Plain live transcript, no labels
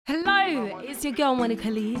Hello, it's your girl Monica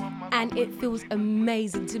Lee, and it feels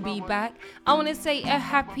amazing to be back. I want to say a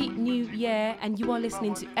happy new year, and you are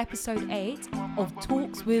listening to episode 8 of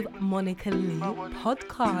Talks with Monica Lee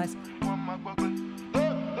podcast.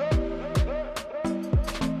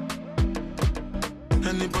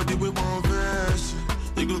 Anybody with one verse,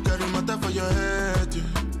 you go carry matter for your head.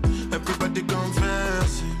 Everybody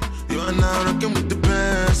confess, you are now rocking with the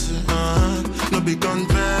best. No big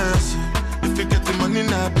confess. If you get the money,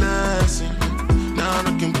 not blessing. Now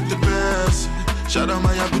rocking with the best. Shout out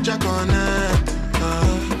my Abuja connect.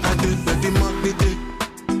 I did where the money day.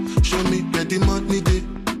 Show me where the money day.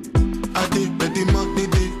 I did where the money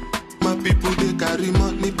day. My people they carry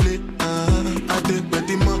money play. I did where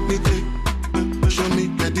the money day. Show me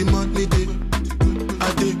where the money day.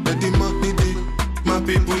 I did where the money day. My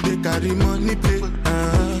people they carry money play.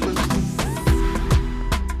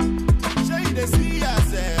 Show you the see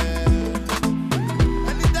yourself.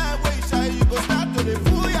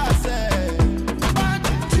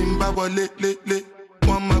 Lé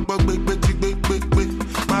wọ́n máa gbọ́ gbégbé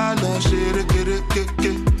máa lọ ṣe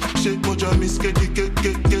rékérékéké ṣé mo jọ miss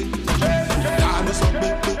kékékéké ta ló sọ pé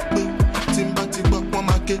tí n bá ti gbọ́ wọ́n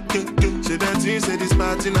máa kékéké ṣe dem tí ń ṣe this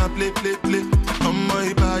party na play ọmọ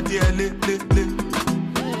ìbàdí ẹ̀ lé.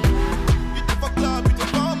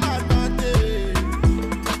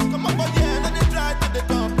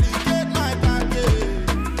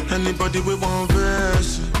 Anybody with one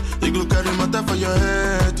verse, you go carry matter for your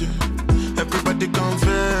head. Everybody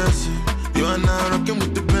confess, you are now rocking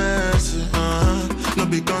with the best. No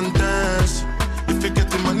big contest. If you get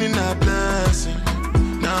the money, not blessing.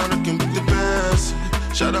 Now rocking with the best.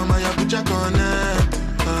 Shout out my Abuja connect.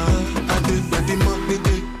 I did where the money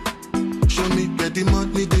day. Show me where the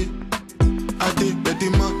money day. I did where the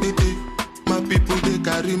money day. My people they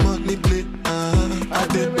carry money play. I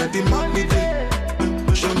did where the money day.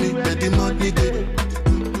 Show me where the money day.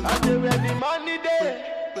 I did where the money day.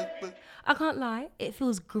 I can't lie, it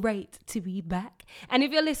feels great to be back. And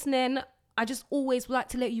if you're listening, I just always like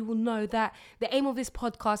to let you all know that the aim of this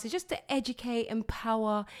podcast is just to educate,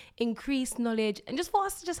 empower, increase knowledge, and just for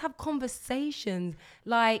us to just have conversations.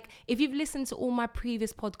 Like, if you've listened to all my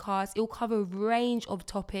previous podcasts, it'll cover a range of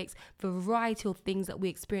topics, variety of things that we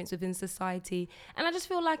experience within society. And I just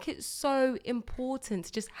feel like it's so important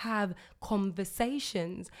to just have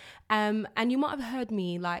conversations. And you might have heard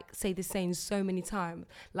me say the same so many times.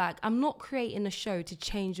 Like, I'm not creating a show to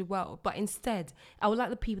change the world, but instead, I would like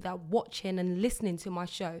the people that are watching and listening to my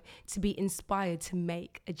show to be inspired to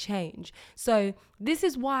make a change. So this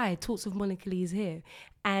is why Talks with Monica Lee is here.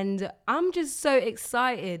 And I'm just so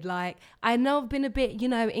excited. I know I've been a bit,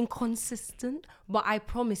 inconsistent, but I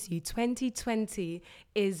promise you 2020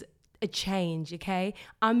 is a change, okay?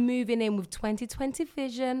 I'm moving in with 2020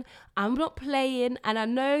 vision. I'm not playing, and I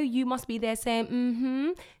know you must be there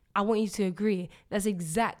saying, I want you to agree. That's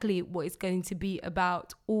exactly what it's going to be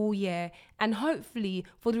about all year, and hopefully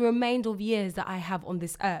for the remainder of years that I have on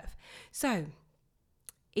this earth. So,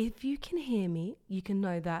 if you can hear me, you can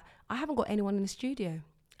know that I haven't got anyone in the studio.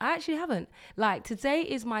 I actually haven't. Today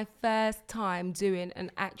is my first time doing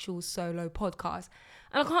an actual solo podcast.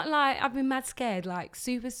 And I can't lie, I've been mad scared,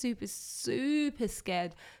 super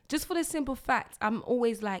scared. Just for the simple fact, I'm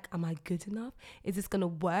always like, am I good enough? Is this going to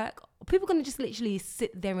work? Are people going to just literally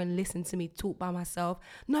sit there and listen to me talk by myself?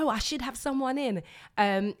 No, I should have someone in.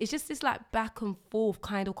 It's just this back and forth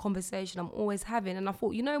kind of conversation I'm always having. And I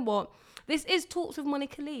thought, you know what? This is Talks with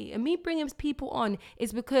Monica Lee. And me bringing people on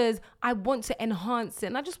is because I want to enhance it.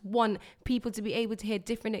 And I just want people to be able to hear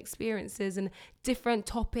different experiences and different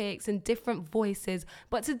topics and different voices.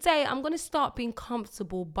 But today I'm going to start being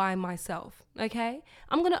comfortable by myself. Okay?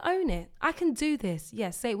 I'm going to own it. I can do this.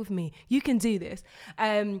 Yes, say it with me. You can do this.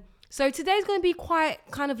 So today's going to be quite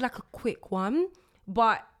kind of like a quick one,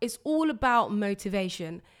 but it's all about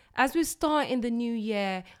motivation. As we start in the new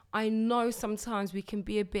year, I know sometimes we can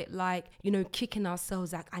be a bit kicking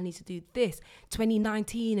ourselves I need to do this.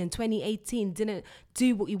 2019 and 2018 didn't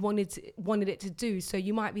do what you wanted it to do. So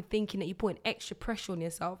you might be thinking that you're putting extra pressure on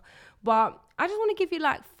yourself. But I just want to give you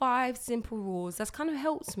 5 simple rules that's kind of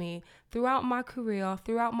helped me throughout my career,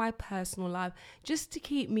 throughout my personal life, just to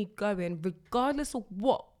keep me going, regardless of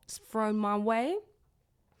what's thrown my way,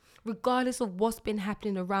 regardless of what's been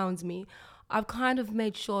happening around me. I've kind of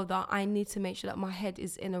made sure that I need to make sure that my head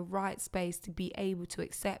is in a right space to be able to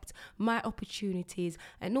accept my opportunities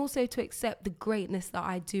and also to accept the greatness that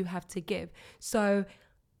I do have to give. So,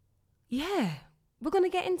 yeah, we're going to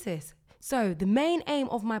get into this. So, the main aim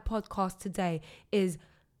of my podcast today is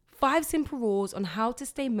 5 simple rules on how to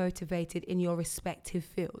stay motivated in your respective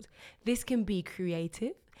field. This can be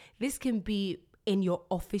creative. This can be in your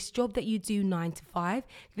office job that you do 9 to 5.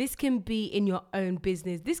 This can be in your own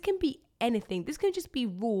business. This can be anything. This can just be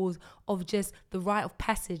rules of just the rite of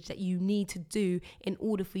passage that you need to do in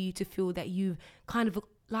order for you to feel that you've kind of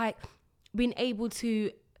like been able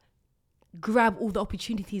to grab all the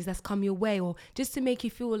opportunities that's come your way, or just to make you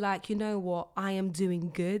feel like, you know what, I am doing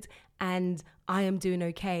good and I am doing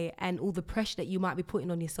okay, and all the pressure that you might be putting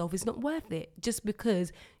on yourself is not worth it just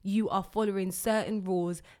because you are following certain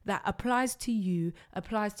rules that applies to you,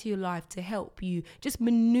 applies to your life to help you just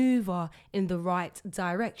maneuver in the right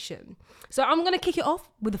direction. So I'm going to kick it off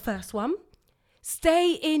with the first one.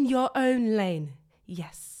 Stay in your own lane.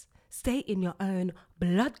 Yes, stay in your own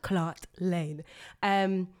blood clot lane.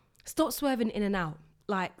 Stop swerving in and out.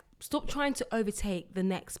 Like, stop trying to overtake the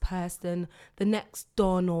next person, the next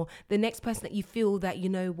Don, or the next person that you feel that, you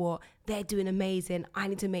know what, they're doing amazing. I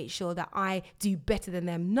need to make sure that I do better than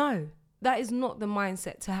them. No, that is not the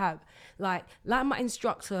mindset to have. Like my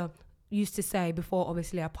instructor used to say before,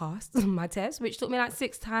 obviously, I passed my test, which took me like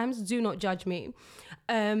 6 times. Do not judge me.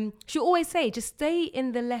 She always say, just stay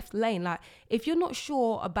in the left lane. Like, if you're not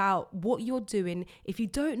sure about what you're doing, if you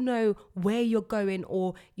don't know where you're going,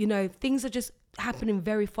 or, you know, things are just happening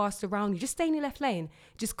very fast around you, just stay in your left lane.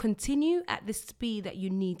 Just continue at the speed that you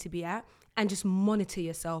need to be at, and just monitor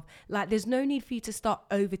yourself. Like, there's no need for you to start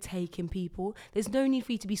overtaking people. There's no need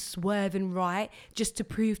for you to be swerving right just to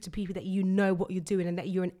prove to people that you know what you're doing and that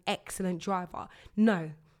you're an excellent driver.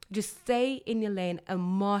 No, just stay in your lane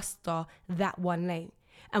and master that one lane.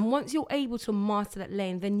 And once you're able to master that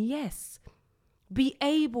lane, then yes, be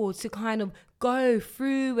able to kind of go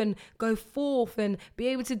through and go forth and be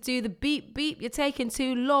able to do the beep, beep, you're taking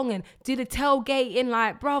too long, and do the tailgating,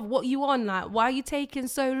 like, bruv, what you on? Like, why are you taking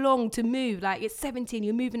so long to move? Like, it's 17,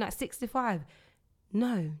 you're moving at 65.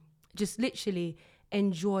 No, just literally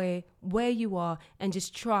enjoy where you are and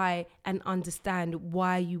just try and understand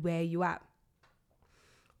why where you at.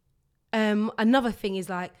 Another thing is,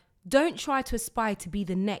 like, don't try to aspire to be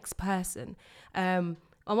the next person.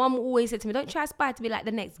 My mum always said to me, don't try to aspire to be like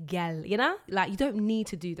the next gal, you know? Like, you don't need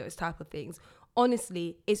to do those type of things.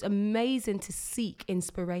 Honestly, it's amazing to seek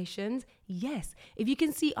inspirations. Yes, if you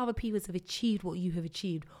can see other people have achieved what you have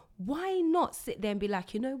achieved, why not sit there and be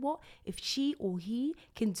like, you know what? If she or he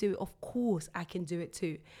can do it, of course I can do it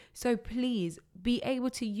too. So please be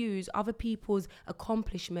able to use other people's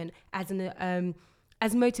accomplishment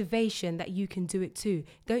as motivation that you can do it too.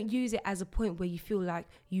 Don't use it as a point where you feel like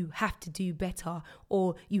you have to do better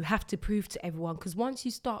or you have to prove to everyone. Because once you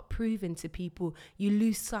start proving to people, you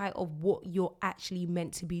lose sight of what you're actually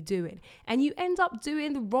meant to be doing. And you end up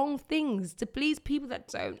doing the wrong things to please people that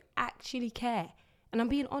don't actually care. And I'm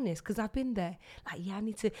being honest, because I've been there. Like, yeah,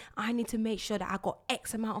 I need to make sure that I got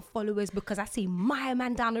X amount of followers because I see my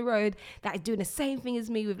man down the road that is doing the same thing as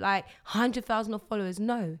me with like 100,000 of followers.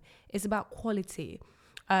 No, it's about quality.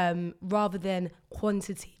 Rather than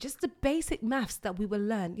quantity. Just the basic maths that we will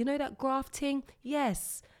learn. You know that grafting?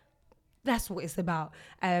 Yes, that's what it's about.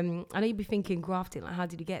 I know you'd be thinking grafting, like, how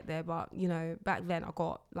did you get there? But, you know, back then I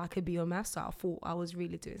got like a B on maths, so I thought I was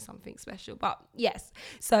really doing something special. But yes,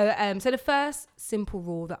 so the first simple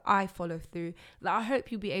rule that I follow through, that I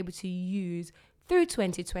hope you'll be able to use through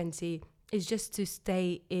 2020, is just to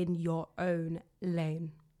stay in your own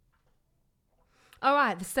lane. All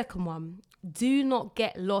right, the second one. Do not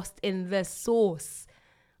get lost in the sauce.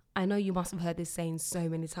 I know you must have heard this saying so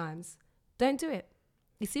many times. Don't do it.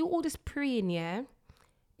 You see all this preying, yeah?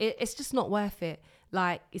 It's just not worth it.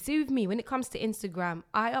 Like, you see with me, when it comes to Instagram,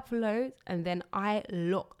 I upload and then I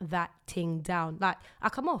lock that thing down. Like, I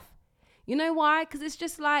come off. You know why? Because it's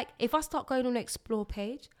just like, if I start going on the explore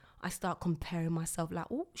page, I start comparing myself like,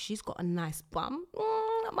 oh, she's got a nice bum.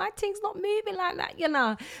 My thing's not moving like that, you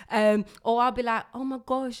know. Or I'll be like, oh my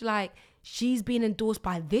gosh, like, she's been endorsed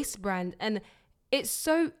by this brand. And it's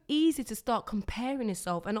so easy to start comparing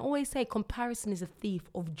yourself. And I always say comparison is a thief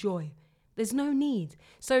of joy. There's no need.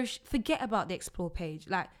 So forget about the explore page.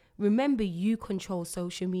 Like, remember, you control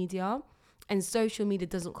social media and social media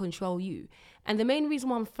doesn't control you. And the main reason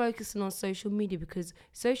why I'm focusing on social media, because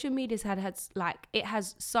social media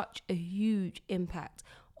has such a huge impact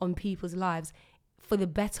on people's lives, for the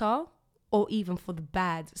better or even for the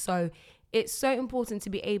bad. So it's so important to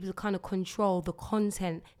be able to kind of control the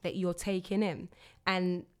content that you're taking in,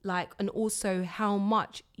 and also how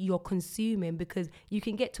much you're consuming, because you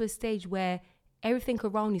can get to a stage where everything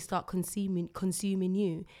around you start consuming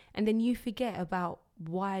you, and then you forget about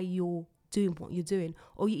why you're doing what you're doing,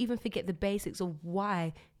 or you even forget the basics of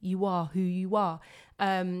why you are who you are.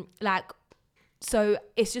 So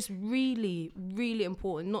it's just really, really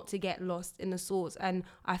important not to get lost in the source. And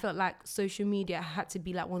I felt like social media had to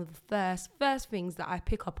be like one of the first things that I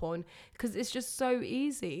pick up on, because it's just so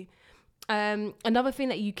easy. Another thing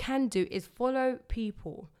that you can do is follow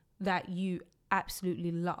people that you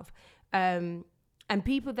absolutely love. And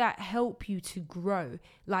people that help you to grow.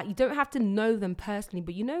 Like, you don't have to know them personally,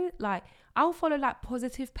 but like, I'll follow like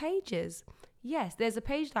positive pages. Yes, there's a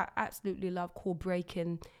page that I absolutely love called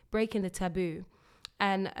Breaking the Taboo.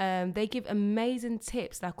 And they give amazing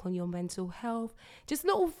tips like on your mental health, just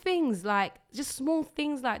little things, like just small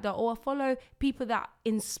things like that. Or I follow people that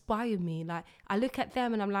inspire me. Like, I look at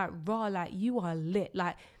them and I'm like, raw, like, you are lit.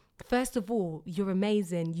 Like, first of all, you're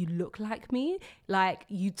amazing. You look like me. Like,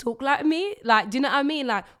 you talk like me. Like, do you know what I mean?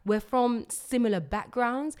 Like, we're from similar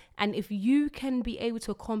backgrounds. And if you can be able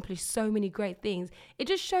to accomplish so many great things, it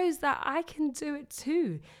just shows that I can do it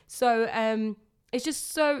too. So it's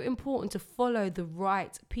just so important to follow the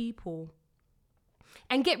right people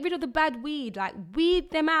and get rid of the bad weed. Like,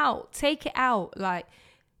 weed them out. Take it out. Like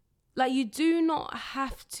you do not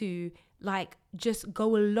have to like just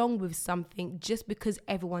go along with something just because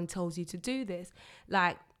everyone tells you to do this.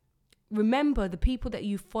 Like, remember, the people that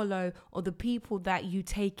you follow or the people that you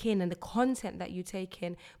take in and the content that you take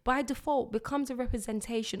in by default becomes a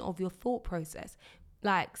representation of your thought process.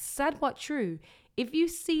 Like, sad but true. If you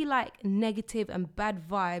see like negative and bad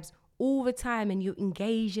vibes all the time and you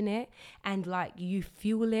engage in it and like you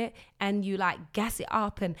fuel it and you like gas it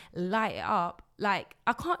up and light it up, like,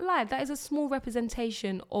 I can't lie, that is a small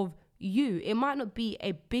representation of you. It might not be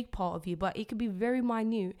a big part of you, but it could be very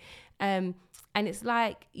minute. And it's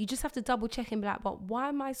like, you just have to double check and be like, but why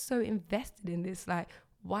am I so invested in this? Like,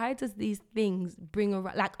 why does these things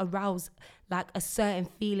arouse like a certain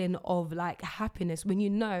feeling of like happiness when you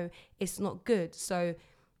know it's not good? So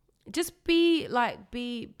just be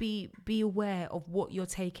aware of what you're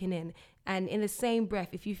taking in. And in the same breath,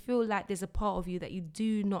 if you feel like there's a part of you that you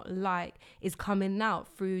do not like is coming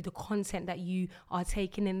out through the content that you are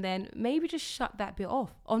taking in, then maybe just shut that bit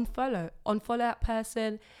off. Unfollow that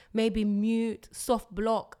person, maybe mute, soft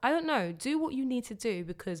block. I don't know. Do what you need to do,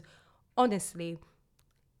 because honestly,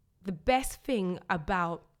 the best thing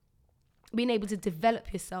about being able to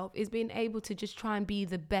develop yourself is being able to just try and be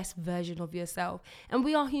the best version of yourself. And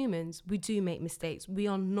we are humans. We do make mistakes. We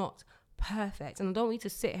are not perfect. And I don't need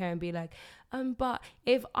to sit here and be like, but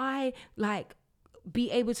if I like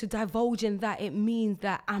be able to divulge in that, it means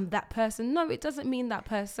that I'm that person. No, it doesn't mean that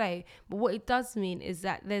per se. But what it does mean is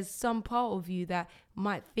that there's some part of you that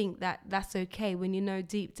might think that that's okay, when you know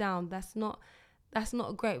deep down that's not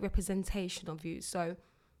a great representation of you. So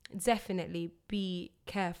definitely be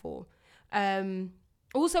careful.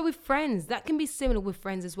 Also with friends, that can be similar with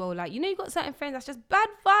friends as well. Like, you got certain friends that's just bad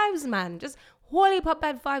vibes, man. Just wholly up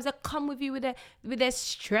bad vibes that come with you with their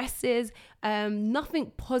stresses.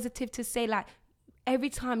 Nothing positive to say. Like, every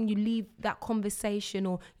time you leave that conversation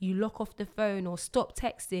or you lock off the phone or stop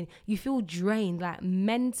texting, you feel drained, like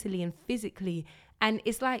mentally and physically. And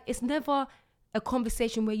it's like, it's never a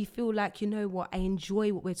conversation where you feel like, you know what, I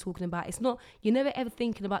enjoy what we're talking about. It's not, you're never ever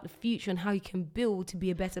thinking about the future and how you can build to be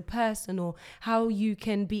a better person, or how you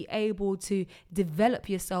can be able to develop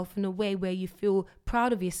yourself in a way where you feel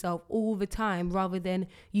proud of yourself all the time, rather than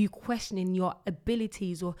you questioning your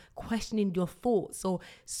abilities or questioning your thoughts or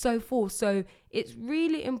so forth. So it's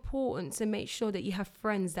really important to make sure that you have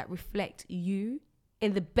friends that reflect you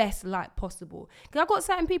in the best light possible. Because I've got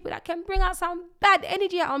certain people that can bring out some bad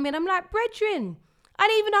energy out of me, and I'm like, brethren, I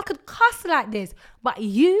didn't even know I could cuss like this. But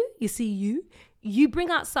you bring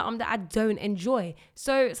out something that I don't enjoy.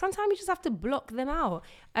 So sometimes you just have to block them out.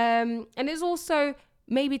 And there's also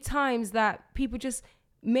maybe times that people just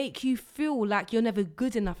make you feel like you're never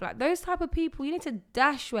good enough. Like, those type of people, you need to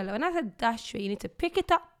dash well. When I said dash well, you need to pick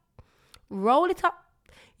it up, roll it up,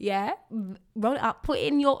 yeah, roll it up, put it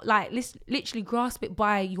in your, like, literally grasp it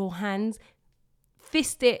by your hands,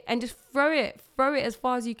 fist it, and just throw it as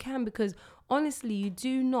far as you can, because honestly, you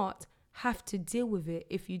do not have to deal with it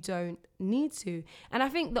if you don't need to. And I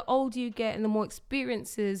think the older you get and the more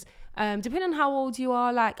experiences, depending on how old you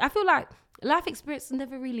are, like, I feel like life experience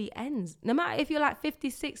never really ends. No matter if you're like 50,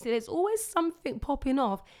 60, there's always something popping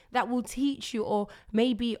off that will teach you or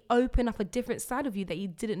maybe open up a different side of you that you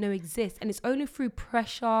didn't know exists. And it's only through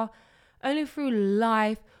pressure, only through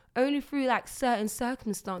life, only through like certain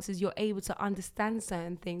circumstances you're able to understand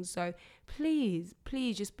certain things. So please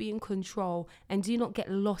just be in control and do not get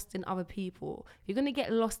lost in other people. If you're going to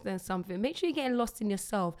get lost in something, make sure you're getting lost in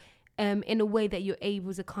yourself, in a way that you're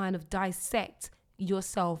able to kind of dissect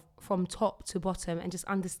yourself from top to bottom and just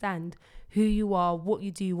understand who you are, what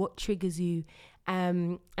you do, what triggers you,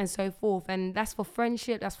 and so forth. And that's for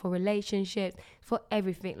friendship, that's for relationships, for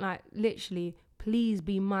everything. Like literally, please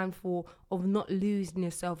be mindful of not losing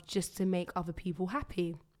yourself just to make other people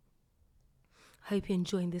happy. Hope you're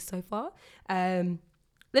enjoying this so far. The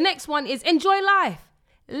next one is enjoy life.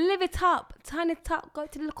 Live it up, turn it up, go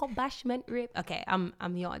to the local bashment rave. Okay, I'm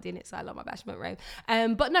yarding it, so I love my bashment rave.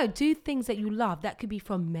 But no, do things that you love. That could be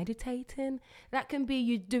from meditating. That can be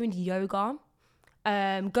you doing yoga,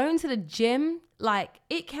 going to the gym. Like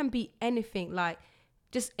it can be anything. Like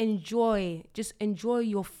just enjoy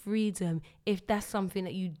your freedom if that's something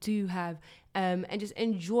that you do have. And just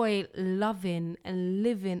enjoy loving and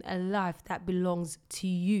living a life that belongs to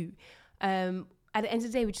you. At the end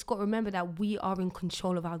of the day, we just got to remember that we are in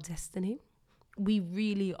control of our destiny. We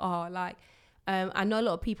really are. Like, I know a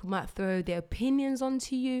lot of people might throw their opinions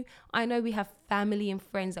onto you. I know we have family and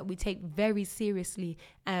friends that we take very seriously.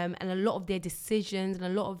 And a lot of their decisions and a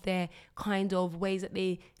lot of their kind of ways that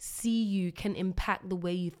they see you can impact the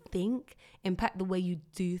way you think, impact the way you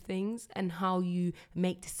do things and how you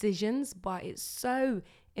make decisions. But it's so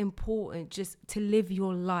important just to live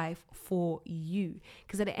your life for you,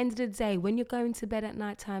 because at the end of the day, when you're going to bed at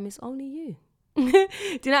night time, it's only you. Do you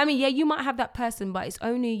know what I mean? Yeah, you might have that person, but it's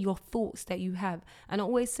only your thoughts that you have. And I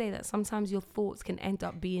always say that sometimes your thoughts can end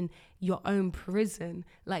up being your own prison.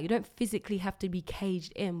 Like you don't physically have to be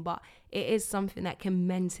caged in, but it is something that can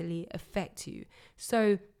mentally affect you.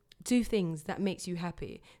 So do things that makes you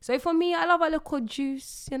happy. So for me, I love a little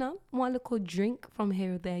juice, one little drink from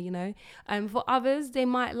here or there, And for others, they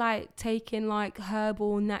might like taking like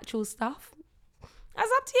herbal, natural stuff.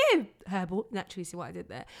 That's up to you. Herbal, naturally, see what I did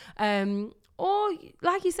there. Or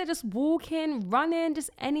like you said, just walking, running,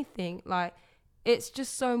 just anything. Like it's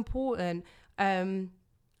just so important.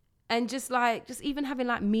 And just even having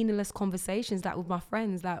like meaningless conversations like with my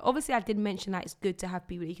friends. Like obviously I did mention that it's good to have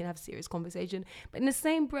people that you can have serious conversation, but in the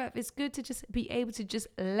same breath, it's good to just be able to just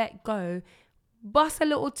let go, bust a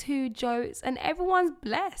little two jokes, and everyone's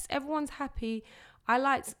blessed. Everyone's happy. I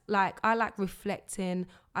like reflecting.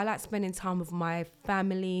 I like spending time with my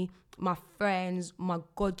family, my friends, my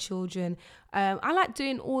godchildren. I like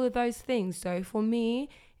doing all of those things. So for me,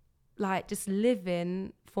 like just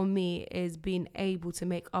living for me is being able to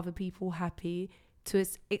make other people happy to an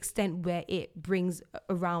extent where it brings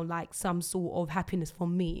around like some sort of happiness for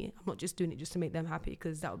me. I'm not just doing it just to make them happy,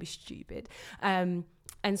 because that would be stupid. And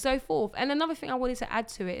so forth. And another thing I wanted to add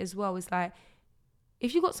to it as well is like,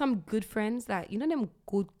 if you got some good friends, like, them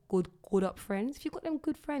good up friends, if you've got them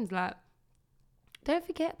good friends, like, don't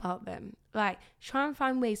forget about them. Like, try and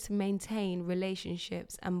find ways to maintain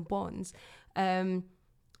relationships and bonds.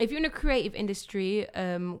 If you're in a creative industry,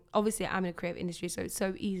 obviously I'm in a creative industry, so it's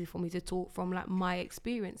so easy for me to talk from like my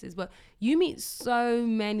experiences, but you meet so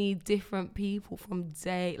many different people from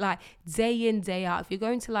day in, day out. If you're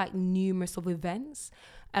going to like numerous of events,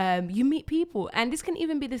 you meet people, and this can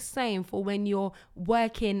even be the same for when you're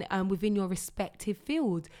working within your respective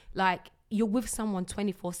field. Like you're with someone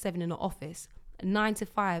 24/7 in the office, 9 to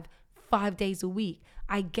 5, 5 days a week.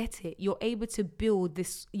 I get it. You're able to build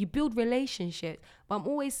this, you build relationships. But I'm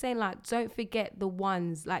always saying, like, don't forget the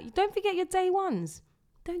ones, like, don't forget your day ones.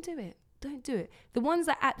 Don't do it. Don't do it. The ones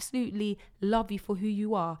that absolutely love you for who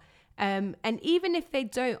you are. And even if they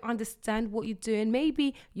don't understand what you're doing,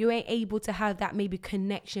 maybe you ain't able to have that maybe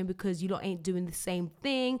connection because you lot ain't doing the same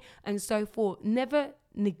thing and so forth. Never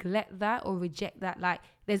neglect that or reject that. Like,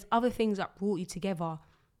 there's other things that brought you together.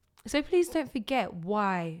 So please don't forget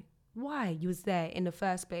why you was there in the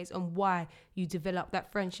first place and why you developed that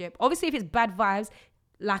friendship. Obviously, if it's bad vibes,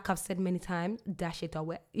 like I've said many times, dash it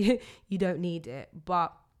away. You don't need it.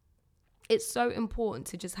 But it's so important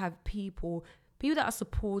to just have people that are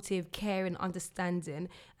supportive, caring, understanding,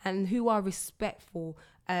 and who are respectful.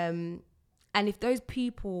 And if those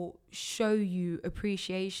people show you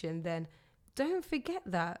appreciation, then don't forget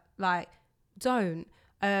that. Like, don't.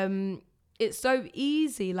 It's so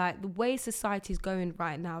easy, like the way society is going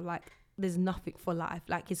right now, like there's nothing for life.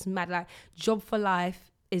 Like it's mad, like job for life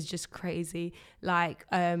is just crazy. Like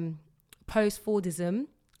post-Fordism,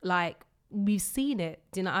 like we've seen it.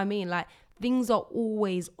 Do you know what I mean? Like things are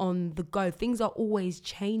always on the go. Things are always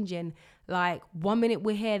changing. Like 1 minute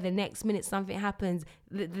we're here, the next minute something happens.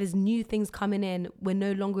 There's new things coming in. We're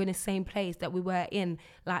no longer in the same place that we were in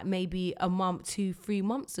like maybe a month, 2-3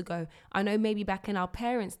 months ago. I know maybe back in our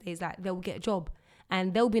parents' days, like they'll get a job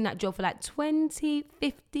and they'll be in that job for like 20,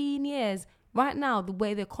 15 years. Right now, the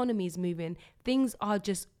way the economy is moving, things are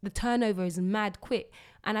just, the turnover is mad quick.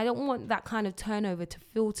 And I don't want that kind of turnover to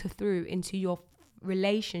filter through into your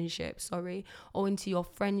relationships, or into your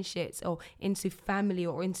friendships, or into family,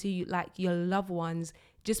 or into like your loved ones.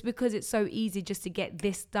 Just because it's so easy just to get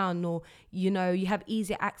this done, or, you know, you have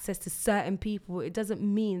easy access to certain people, it doesn't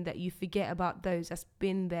mean that you forget about those that's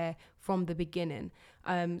been there from the beginning.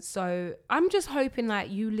 So I'm just hoping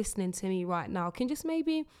like you listening to me right now can just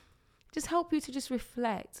maybe just help you to just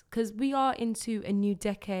reflect, because we are into a new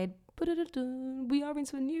decade. We are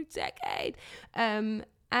into a new decade. And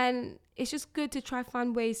it's just good to try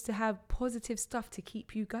find ways to have positive stuff to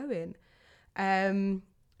keep you going.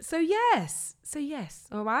 So yes,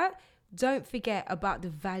 all right? Don't forget about the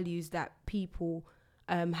values that people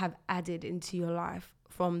have added into your life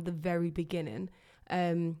from the very beginning.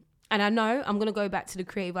 And I know, I'm going to go back to the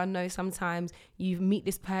creative. I know sometimes you meet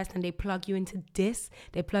this person and they plug you into this,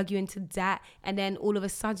 they plug you into that, and then all of a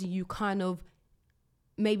sudden you kind of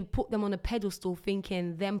maybe put them on a pedestal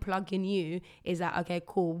thinking them plugging you is like, okay,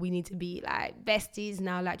 cool, we need to be like besties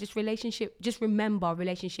now. Like just remember,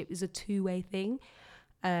 relationship is a two-way thing.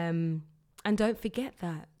 And don't forget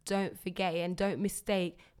that. Don't forget it, and don't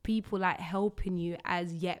mistake people like helping you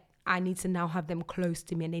as, yet I need to now have them close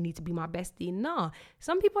to me and they need to be my bestie. Nah,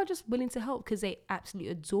 some people are just willing to help because they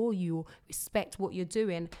absolutely adore you or respect what you're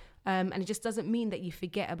doing. And it just doesn't mean that you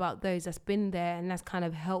forget about those that's been there and that's kind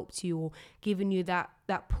of helped you or given you that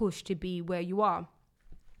push to be where you are.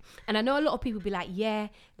 And I know a lot of people be like, yeah,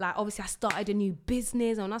 like obviously I started a new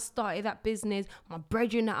business, and when I started that business, my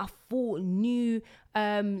brethren that I thought knew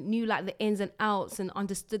like the ins and outs and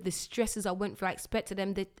understood the stresses I went through. I expected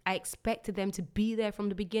them to be there from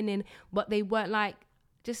the beginning, but they weren't. Like,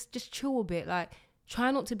 just chill a bit. Like, try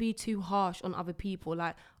not to be too harsh on other people.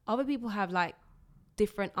 Like, other people have like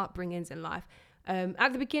different upbringings in life.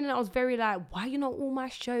 At the beginning, I was very like, why are you not all my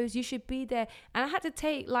shows? You should be there. And I had to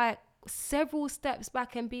take like several steps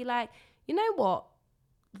back and be like, you know what,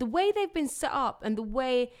 the way they've been set up and the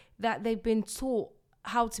way that they've been taught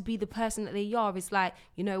how to be the person that they are is like,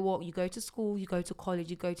 you know what, you go to school, you go to college,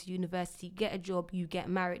 you go to university, you get a job, you get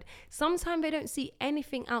married. Sometimes they don't see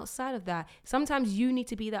anything outside of that. Sometimes you need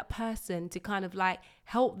to be that person to kind of like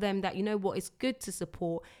help them, that, you know what, it's good to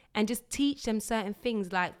support and just teach them certain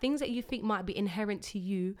things, like things that you think might be inherent to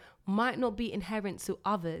you might not be inherent to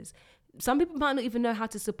others. Some people might not even know how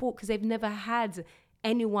to support because they've never had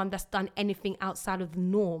anyone that's done anything outside of the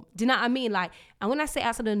norm. Do you know what I mean? Like, and when I say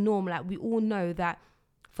outside of the norm, like we all know that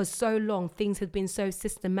for so long things have been so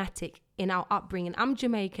systematic in our upbringing. I'm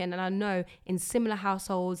Jamaican, and I know in similar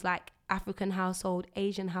households, like African household,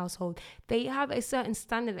 Asian household, they have a certain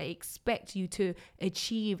standard they expect you to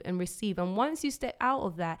achieve and receive. And once you step out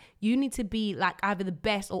of that, you need to be like either the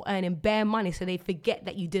best or earning bare money, so they forget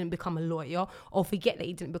that you didn't become a lawyer or forget that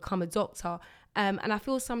you didn't become a doctor. And I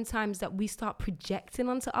feel sometimes that we start projecting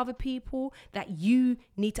onto other people that you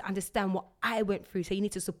need to understand what I went through, so you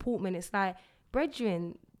need to support me. And it's like,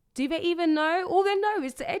 brethren, do they even know? All they know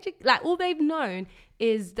is to educate. Like, all they've known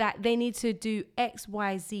is that they need to do X,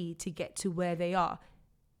 Y, Z to get to where they are.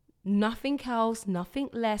 Nothing else, nothing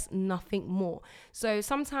less, nothing more. So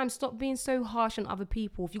sometimes stop being so harsh on other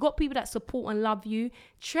people. If you've got people that support and love you,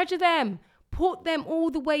 treasure them. Put them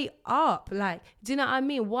all the way up. Like, do you know what I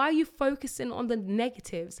mean? Why are you focusing on the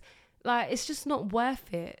negatives? Like, it's just not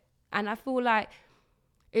worth it. And I feel like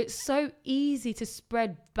it's so easy to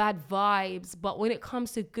spread bad vibes, but when it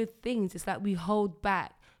comes to good things, it's like we hold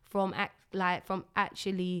back from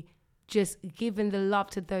actually just giving the love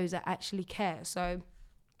to those that actually care. So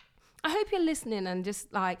I hope you're listening, and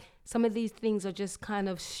just like some of these things are just kind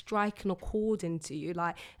of striking a chord into you,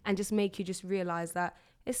 like, and just make you just realize that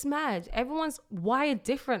it's mad. Everyone's wired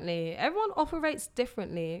differently. Everyone operates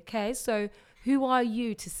differently. Okay, so who are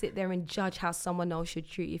you to sit there and judge how someone else should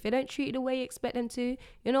treat you? If they don't treat you the way you expect them to,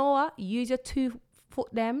 you know what? Use your 2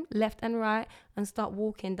 foot them, left and right, and start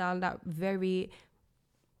walking down that very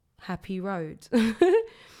happy road.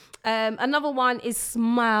 Another one is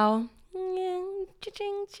smile.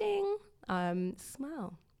 Ching, ching.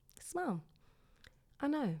 Smile. I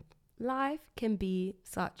know. Life can be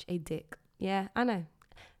such a dick. Yeah, I know.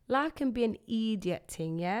 Life can be an idiot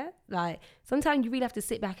thing, yeah? Like, sometimes you really have to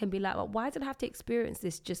sit back and be like, well, why did I have to experience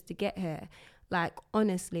this just to get here? Like,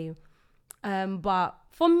 honestly. But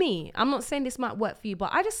for me, I'm not saying this might work for you,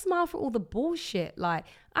 but I just smile for all the bullshit. Like,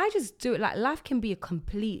 I just do it. Like, life can be a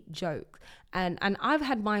complete joke. And I've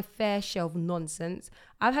had my fair share of nonsense.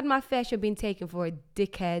 I've had my fair share of being taken for a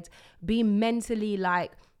dickhead, being mentally,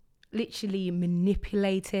 like, literally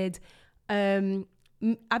manipulated. I've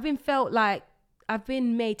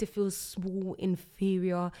been made to feel small,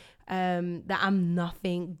 inferior, that I'm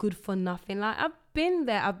nothing, good for nothing. Like, been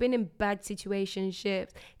there. I've been in bad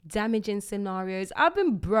situationships, damaging scenarios. I've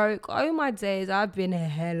been broke. Oh my days, I've been a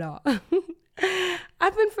hella.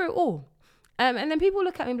 I've been through it all. And then people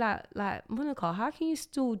look at me like, Monica, how can you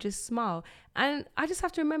still just smile? And I just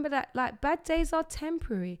have to remember that like bad days are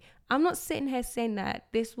temporary. I'm not sitting here saying that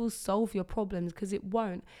this will solve your problems, because it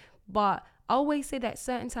won't. But I always say that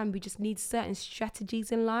certain times we just need certain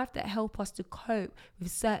strategies in life that help us to cope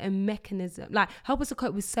with certain mechanisms, like help us to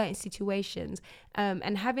cope with certain situations.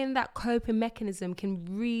 And having that coping mechanism can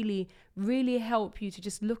really, really help you to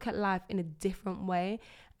just look at life in a different way.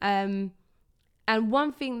 And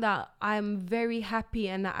one thing that I'm very happy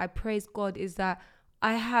and that I praise God is that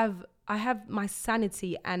I have my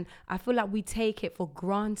sanity, and I feel like we take it for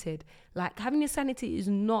granted. Like having your sanity is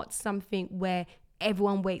not something where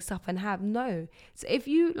everyone wakes up and have. No. So if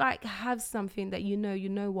you like have something that you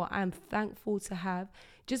know what, I'm thankful to have,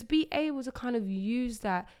 just be able to kind of use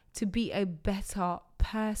that to be a better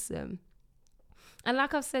person. And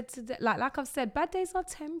like I've said today, like I've said, bad days are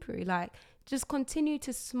temporary. Like just continue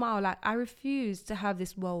to smile. Like I refuse to have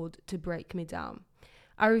this world to break me down.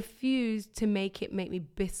 I refuse to make me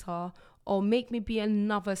bitter or make me be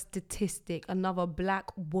another statistic, another black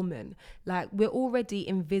woman. Like we're already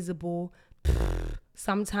invisible,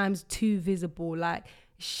 sometimes too visible. Like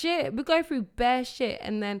shit, we go through bare shit,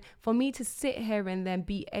 and then for me to sit here and then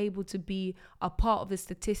be able to be a part of the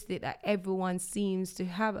statistic that everyone seems to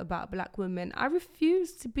have about black women, I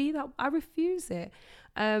refuse to be that. I refuse it.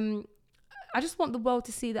 I just want the world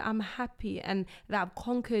to see that I'm happy and that I've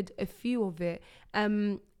conquered a few of it.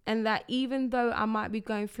 And that even though I might be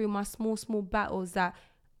going through my small battles, that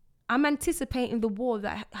I'm anticipating the war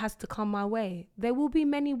that has to come my way. There will be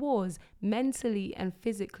many wars, mentally and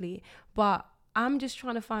physically, but I'm just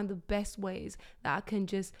trying to find the best ways that I can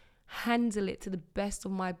just handle it to the best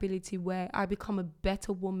of my ability, where I become a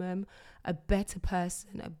better woman, a better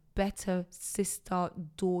person, a better sister,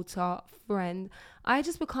 daughter, friend. I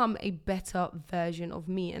just become a better version of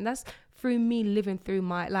me, and that's through me living through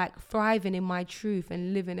my, like, thriving in my truth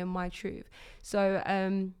and living in my truth. So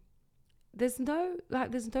there's no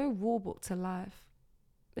rule book to life.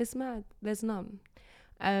 It's mad. There's none.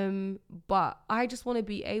 But I just want to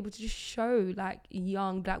be able to just show like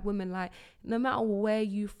young black women, like no matter where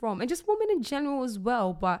you from, and just women in general as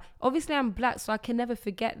well. But obviously I'm black, so I can never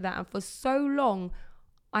forget that. And for so long,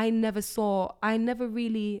 I never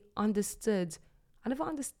really understood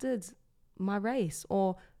my race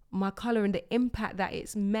or my color and the impact that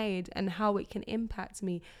it's made and how it can impact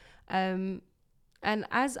me. And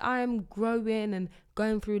as I'm growing and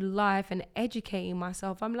going through life and educating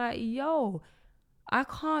myself, I'm like, yo, I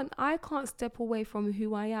can't step away from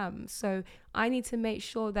who I am. So I need to make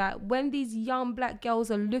sure that when these young black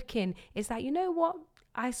girls are looking, it's like, you know what?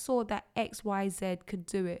 I saw that XYZ could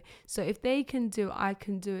do it. So if they can do it, I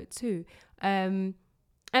can do it too. And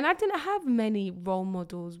I didn't have many role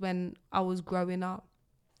models when I was growing up.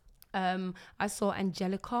 I saw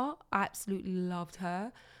Angelica. I absolutely loved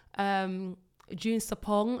her. June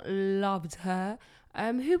Sapong, loved her.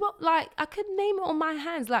 Who were, like, I could name it on my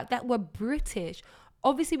hands, like, that were British.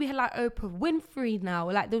 Obviously, we had like Oprah Winfrey now.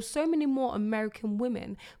 Like, there was so many more American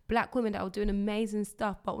women, black women that were doing amazing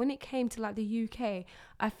stuff. But when it came to like the UK,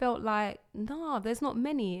 I felt like, nah, there's not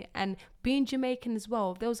many. And being Jamaican as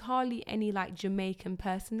well, there was hardly any like Jamaican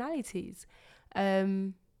personalities.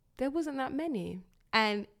 There wasn't that many.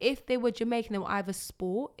 And if they were Jamaican, they were either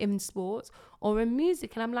in sports or in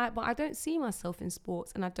music. And I'm like, but I don't see myself in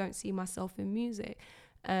sports and I don't see myself in music.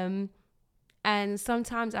 And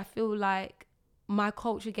sometimes I feel like my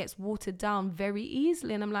culture gets watered down very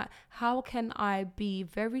easily. And I'm like, how can I be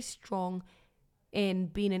very strong in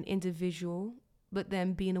being an individual, but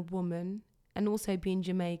then being a woman and also being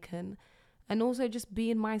Jamaican and also just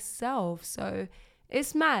being myself? So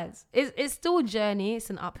it's mad. It's still a journey. It's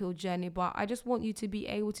an uphill journey, but I just want you to be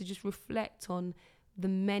able to just reflect on the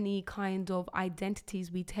many kind of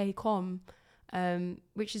identities we take on,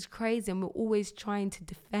 which is crazy. And we're always trying to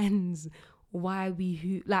defend why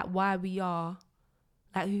we are,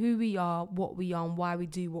 like who we are, what we are, and why we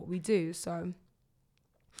do what we do. So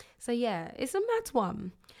yeah, it's a mad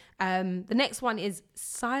one. The next one is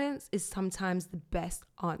silence is sometimes the best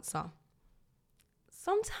answer.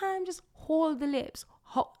 Sometimes just hold the lips.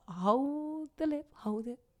 Hold the lip. Hold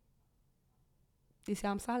it. You see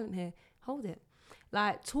I'm silent here? Hold it.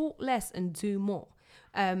 Like, talk less and do more.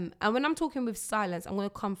 And when I'm talking with silence, I'm going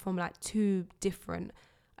to come from like two different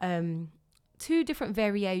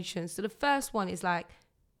variations. So the first one is like,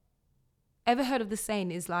 ever heard of the saying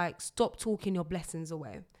is like, stop talking your blessings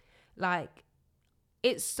away. Like,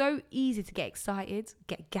 it's so easy to get excited,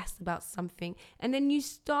 get gassed about something, and then you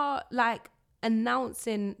start like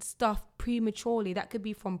announcing stuff prematurely. That could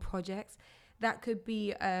be from projects. That could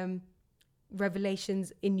be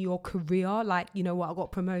revelations in your career. Like, you know what, I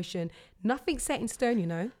got promotion. Nothing's set in stone, you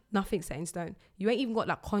know. Nothing's set in stone. You ain't even got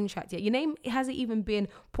that contract yet. Your name hasn't even been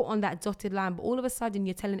put on that dotted line. But all of a sudden,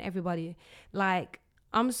 you're telling everybody, like,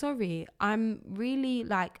 I'm sorry. I'm really,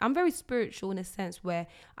 like, I'm very spiritual in a sense where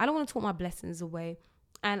I don't want to talk my blessings away.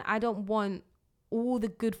 And I don't want all the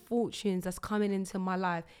good fortunes that's coming into my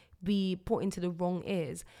life be put into the wrong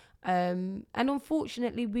ears. And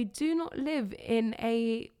unfortunately, we do not live in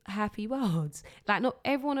a happy world. Like, not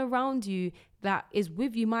everyone around you that is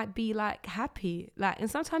with you might be like happy. Like,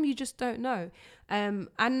 and sometimes you just don't know.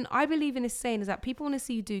 And I believe in this saying is that people want to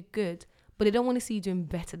see you do good, but they don't want to see you doing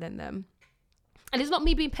better than them. And it's not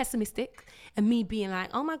me being pessimistic and me being like,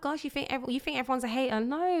 oh my gosh, you think everyone's a hater?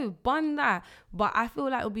 No, bun that. But I feel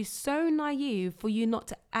like it would be so naive for you not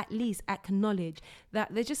to at least acknowledge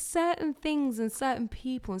that there's just certain things and certain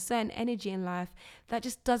people and certain energy in life that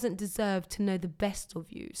just doesn't deserve to know the best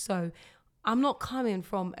of you. So I'm not coming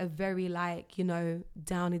from a very like, you know,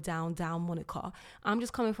 down moniker. I'm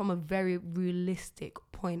just coming from a very realistic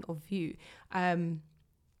point of view. And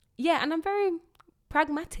I'm very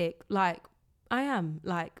pragmatic. Like, I am,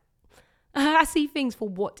 like, I see things for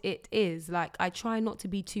what it is. Like, I try not to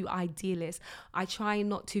be too idealist. I try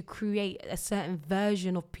not to create a certain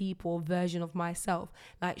version of people, version of myself.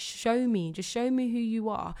 Like, just show me who you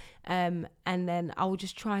are. And then I will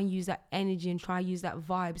just try and use that energy and try and use that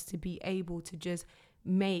vibes to be able to just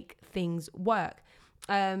make things work.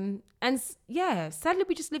 Sadly,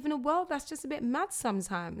 we just live in a world that's just a bit mad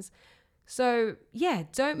sometimes. So,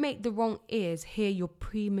 don't make the wrong ears hear your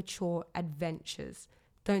premature adventures.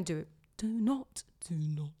 Don't do it. Do not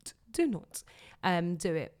do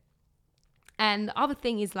it. And the other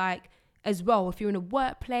thing is, like, as well, if you're in a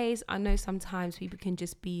workplace, I know sometimes people can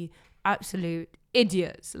just be absolute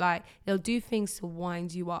idiots. Like, they'll do things to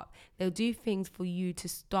wind you up. They'll do things for you to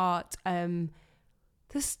start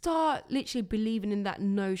literally believing in that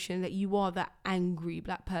notion that you are that angry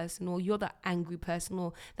black person, or you're that angry person,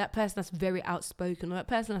 or that person that's very outspoken, or that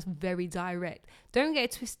person that's very direct. Don't get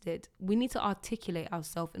it twisted. We need to articulate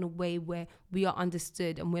ourselves in a way where we are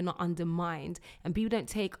understood and we're not undermined, and people don't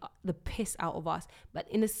take the piss out of us. But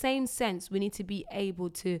in the same sense, we need to be able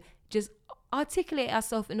to just articulate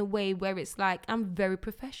ourselves in a way where it's like, I'm very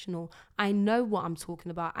professional. I know what I'm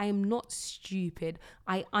talking about. I am not stupid.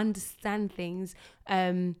 I understand things.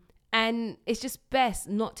 And it's just best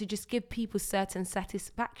not to just give people certain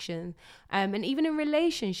satisfaction. And even in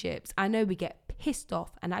relationships, I know we get pissed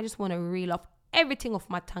off, and I just want to reel off everything off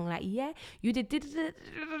my tongue. Like, yeah, you did,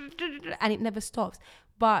 and it never stops.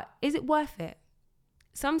 But is it worth it?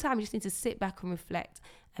 Sometimes you just need to sit back and reflect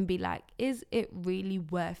and be like, is it really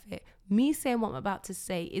worth it? Me saying what I'm about to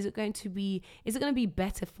say, is it going to be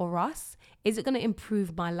better for us? Is it going to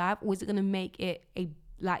improve my life, or is it going to make it a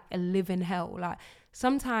living hell? Like,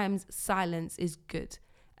 sometimes silence is good.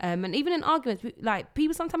 And even in arguments, like,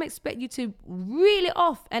 people sometimes expect you to reel it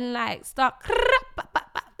off and like start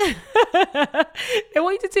they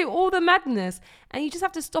want you to do all the madness, and you just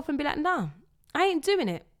have to stop and be like, nah, I ain't doing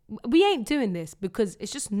it. We ain't doing this, because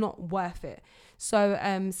it's just not worth it. So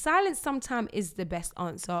silence sometimes is the best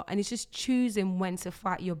answer, and it's just choosing when to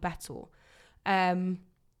fight your battle. And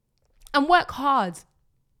work hard.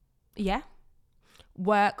 Yeah?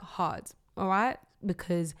 Work hard, all right?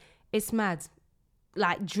 Because it's mad.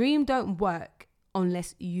 Like, dream don't work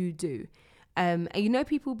unless you do. And you know,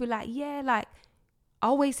 people will be like, yeah, like, I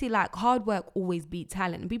always say, like, hard work always beat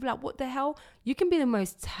talent. And people are like, what the hell? You can be the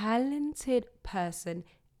most talented person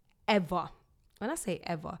ever. When I say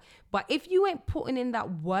ever, but if you ain't putting in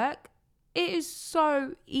that work, it is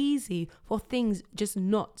so easy for things just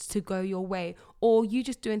not to go your way, or you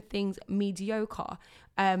just doing things mediocre.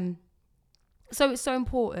 So it's so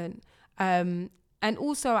important. And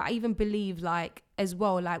also, I even believe, like, as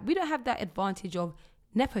well, like, we don't have that advantage of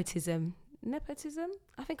nepotism.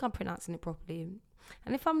 I think I'm pronouncing it properly.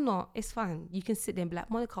 And if I'm not, it's fine. You can sit there and be like,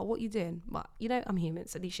 Monica, what you doing? But, you know, I'm human,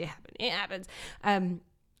 so this shit happens. It happens.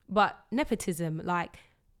 But nepotism, like,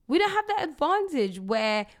 we don't have that advantage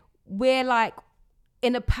where we're like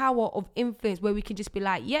in a power of influence where we can just be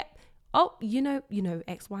like, yep, oh, you know,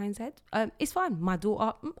 X, Y, and Z. It's fine. My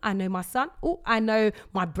daughter, I know my son. Oh, I know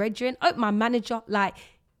my brethren. Oh, my manager. Like,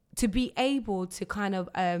 to be able to kind of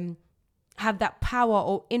have that power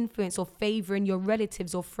or influence or favoring your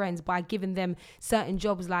relatives or friends by giving them certain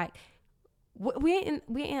jobs, like, we ain't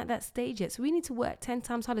at that stage yet. So we need to work 10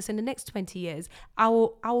 times harder. So in the next 20 years,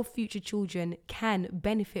 our future children can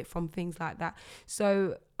benefit from things like that.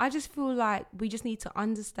 So I just feel like we just need to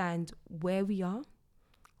understand where we are,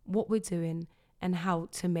 what we're doing and how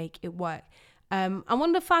to make it work. And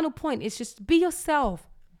one of the final point is just be yourself,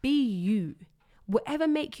 be you. Whatever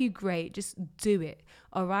make you great, just do it.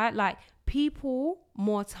 All right. Like, people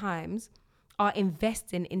more times are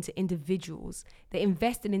investing into individuals. They're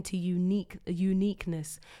investing into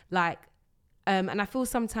uniqueness. Like, and I feel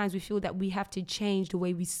sometimes we feel that we have to change the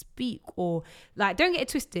way we speak, or like, don't get it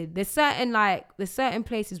twisted. There's certain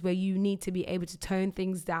places where you need to be able to tone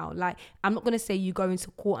things down. Like, I'm not going to say you go into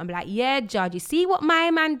court and be like, yeah, judge, you see what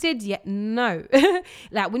my man did yet? No.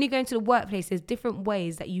 Like, when you go into the workplace, there's different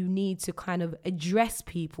ways that you need to kind of address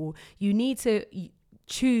people. You need to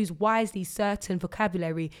choose wisely certain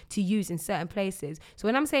vocabulary to use in certain places. So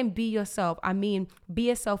when I'm saying be yourself, I mean be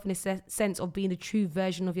yourself in the sense of being the true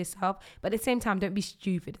version of yourself, but at the same time, don't be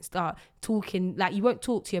stupid and start talking like you won't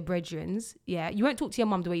talk to your brethrens. Yeah, you won't talk to your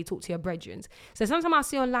mum the way you talk to your brethrens. So sometimes I'll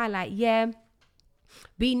see online like, yeah,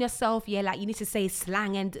 being yourself, yeah, like you need to say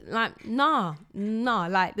slang and like, nah,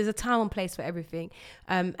 like there's a time and place for everything.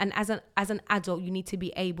 And as an adult, you need to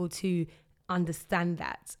be able to understand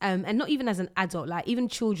that, and not even as an adult, like even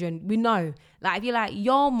children, we know, like if you're like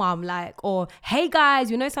your mom, like, or hey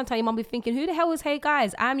guys, you know, sometimes your mom be thinking, who the hell is hey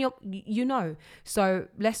guys? I'm your, you know. So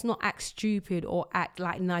let's not act stupid or act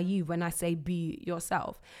like naive when I say be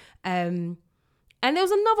yourself. And there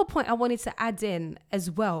was another point I wanted to add in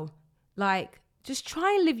as well, like just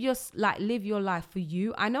try and live your life for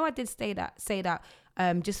you. I know I did say that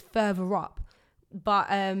just further up, but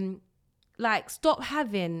like, stop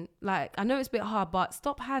having, like, I know it's a bit hard, but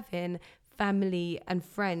stop having family and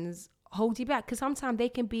friends hold you back, because sometimes they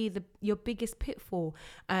can be your biggest pitfall.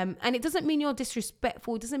 And it doesn't mean you're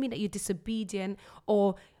disrespectful. It doesn't mean that you're disobedient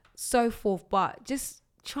or so forth, but just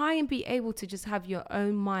try and be able to just have your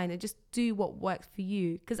own mind and just do what works for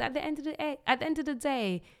you. Because at the end of the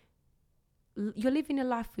day, you're living your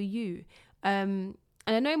life for you. And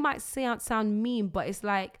I know it might sound mean, but it's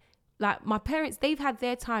like my parents, they've had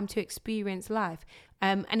their time to experience life.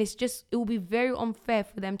 And it will be very unfair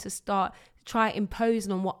for them to try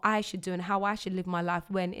imposing on what I should do and how I should live my life,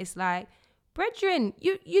 when it's like, brethren,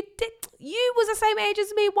 you was the same age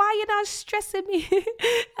as me. Why are you not stressing me?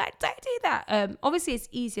 Like, don't do that. Obviously it's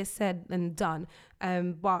easier said than done.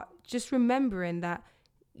 But just remembering that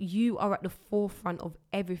you are at the forefront of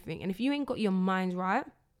everything. And if you ain't got your mind right,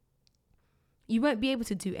 you won't be able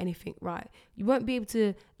to do anything right. You won't be able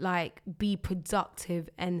to like be productive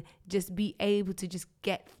and just be able to just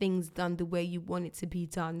get things done the way you want it to be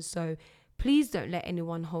done. So please don't let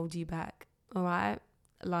anyone hold you back. All right?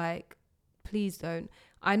 Like, please don't.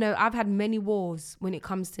 I know I've had many wars when it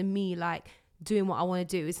comes to me, like doing what I want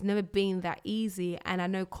to do. It's never been that easy. And I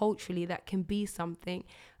know culturally that can be something.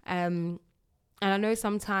 And I know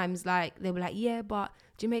sometimes like they'll be like, yeah, but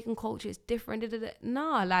Jamaican culture is different.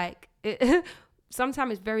 Nah, like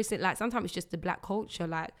sometimes it's very like sometimes it's just the black culture.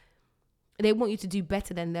 Like they want you to do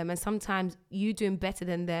better than them, and sometimes you doing better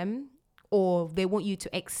than them, or they want you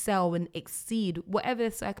to excel and exceed, whatever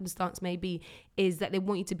the circumstance may be, is that they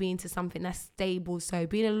want you to be into something that's stable. So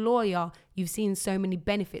being a lawyer, you've seen so many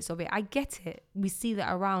benefits of it. I get it. We see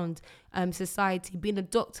that around society. Being a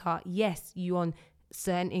doctor, yes, you on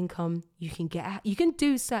certain income, you can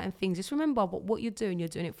do certain things. Just remember what you're doing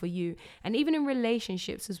it for you. And even in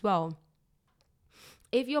relationships as well,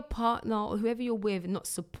 if your partner or whoever you're with not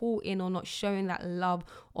supporting or not showing that love,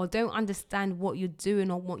 or don't understand what you're doing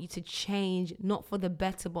or want you to change, not for the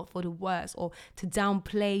better but for the worse, or to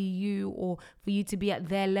downplay you, or for you to be at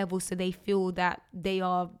their level so they feel that they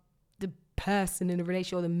are the person in the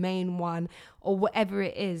relationship or the main one, or whatever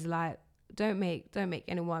it is, like don't make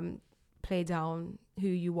anyone play down who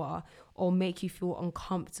you are or make you feel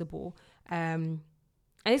uncomfortable. And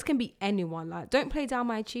this can be anyone. Like, don't play down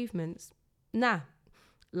my achievements. Nah.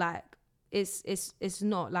 Like, it's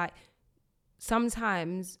not like,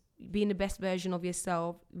 sometimes being the best version of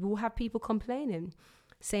yourself will have people complaining,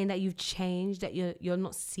 saying that you've changed, that you're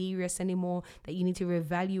not serious anymore, that you need to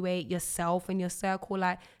reevaluate yourself and your circle.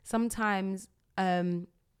 Like, sometimes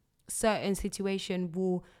certain situation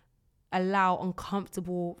will allow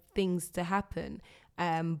uncomfortable things to happen,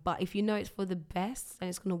 but if you know it's for the best and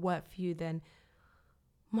it's going to work for you, then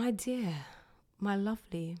my dear, my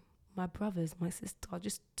lovely, my brothers, my sister,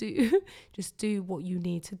 just do what you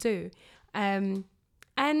need to do. And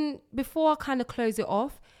before I kind of close it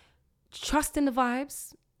off, trust in the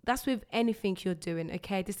vibes. That's with anything you're doing,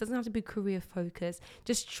 okay? This doesn't have to be career focused.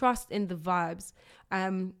 Just trust in the vibes.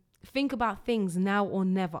 Think about things now or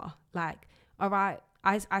never. Like, all right,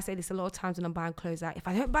 I say this a lot of times when I'm buying clothes. Like, if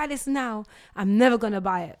I don't buy this now, I'm never going to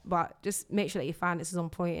buy it. But just make sure that your finance is on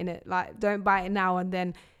point, innit? Like, don't buy it now and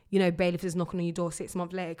then, you know, bailiff is knocking on your door 6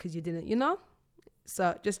 months later because you didn't, you know?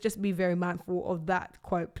 So just be very mindful of that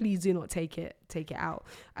quote. Please do not take it out.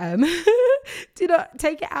 Do not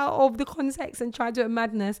take it out of the context and try to do a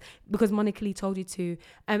madness because Monica Lee told you to.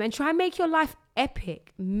 And try and make your life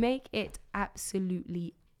epic. Make it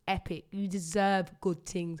absolutely epic. You deserve good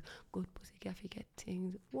things. Good pussy gaffy get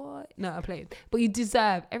things. What? No, I play it. But you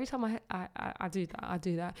deserve, every time I do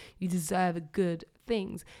that. You deserve good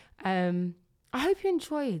things. I hope you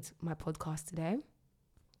enjoyed my podcast today.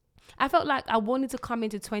 I felt like I wanted to come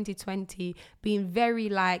into 2020 being very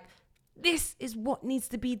like, this is what needs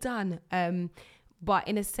to be done. But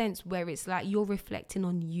in a sense where it's like you're reflecting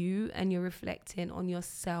on you and you're reflecting on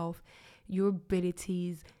yourself, your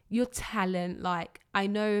abilities, your talent. Like I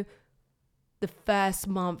know the first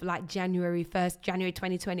month, like January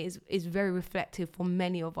 2020 is very reflective for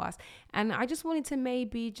many of us. And I just wanted to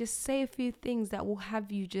maybe just say a few things that will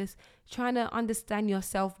have you just trying to understand your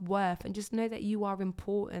self-worth and just know that you are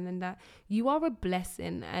important and that you are a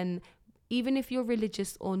blessing. And even if you're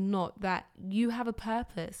religious or not, that you have a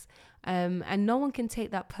purpose. And no one can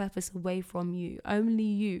take that purpose away from you, only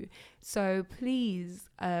you. So please,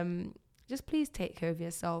 just please take care of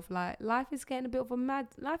yourself. Like life is getting mad.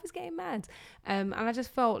 And I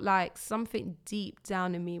just felt like something deep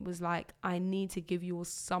down in me was like, I need to give you all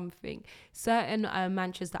something. Certain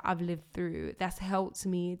mantras that I've lived through that's helped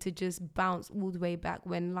me to just bounce all the way back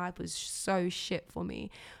when life was so shit for me.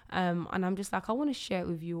 And I'm just like, I want to share it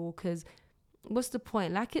with you all because what's the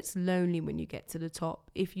point? Like it's lonely when you get to the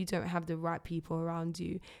top if you don't have the right people around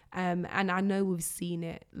you. And I know we've seen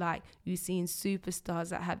it. Like you've seen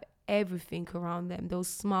superstars that have everything around them. They'll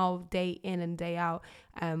smile day in and day out,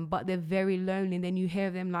 but they're very lonely. And then you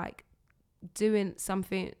hear them like doing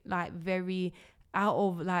something like very out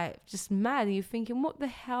of like just mad, and you're thinking, what the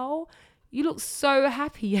hell? You look so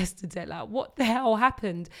happy yesterday. Like what the hell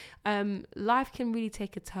happened? Life can really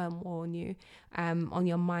take a turmoil on you, on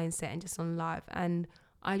your mindset and just on life. And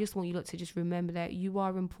I just want you lot to just remember that you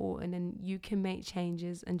are important and you can make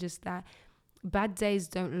changes, and just that bad days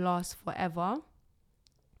don't last forever.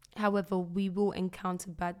 However, we will encounter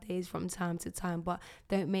bad days from time to time, but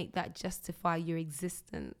don't make that justify your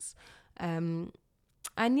existence. And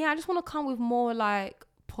yeah, I just want to come with more like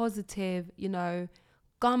positive,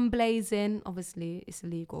 gun blazing. Obviously, it's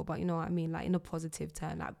illegal, but you know what I mean? Like in a positive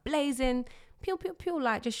turn, like blazing, pew, pew, pew,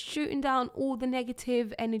 like just shooting down all the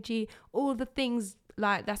negative energy, all the things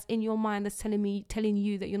like that's in your mind that's telling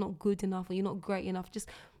you that you're not good enough or you're not great enough. Just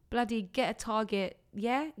bloody get a target.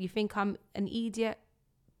 Yeah, you think I'm an idiot?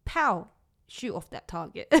 Pow, shoot off that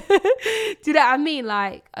target. Do you know what I mean?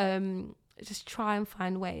 Like, just try and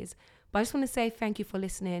find ways. But I just want to say thank you for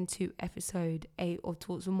listening to episode 8 of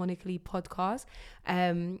Talks with Monica Lee podcast.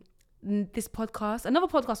 This podcast, another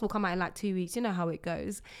podcast will come out in like 2 weeks. You know how it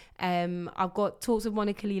goes. I've got Talks with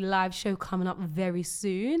Monica Lee live show coming up very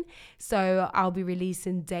soon. So I'll be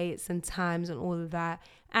releasing dates and times and all of that.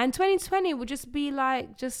 And 2020 will just be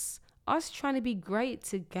like, just us trying to be great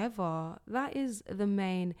together. That is the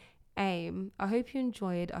main aim. I hope you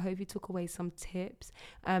enjoyed. I hope you took away some tips.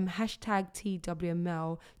 Hashtag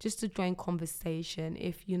TWML just to join conversation.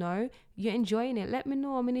 If you're enjoying it, let me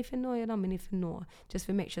know. I mean, if you know, just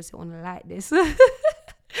to make sure you want to like this.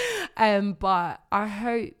 But I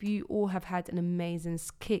hope you all have had an amazing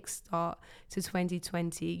kickstart to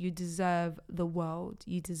 2020. You deserve the world.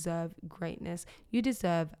 You deserve greatness. You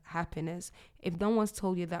deserve happiness. If no one's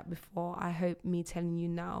told you that before, I hope me telling you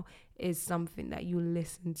now is something that you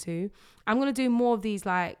listen to. I'm going to do more of these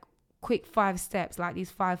like quick 5 steps, like these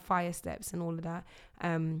 5 fire steps and all of that.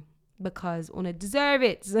 Because I want to deserve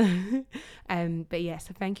it. But yeah,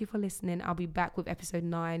 so thank you for listening. I'll be back with episode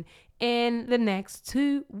 9 in the next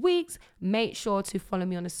 2 weeks. Make sure to follow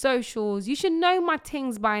me on the socials. You should know my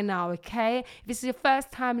things by now, okay? If this is your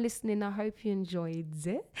first time listening, I hope you enjoyed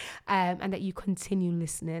it. And that you continue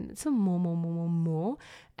listening to more.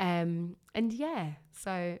 And yeah,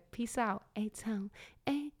 so peace out. A-Town.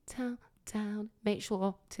 Make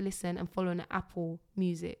sure to listen and follow on Apple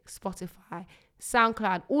Music, Spotify,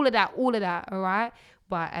 SoundCloud, all of that, all right?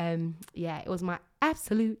 But yeah, it was my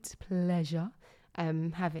absolute pleasure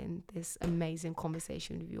having this amazing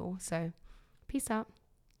conversation with you all. So peace out.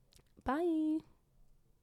 Bye.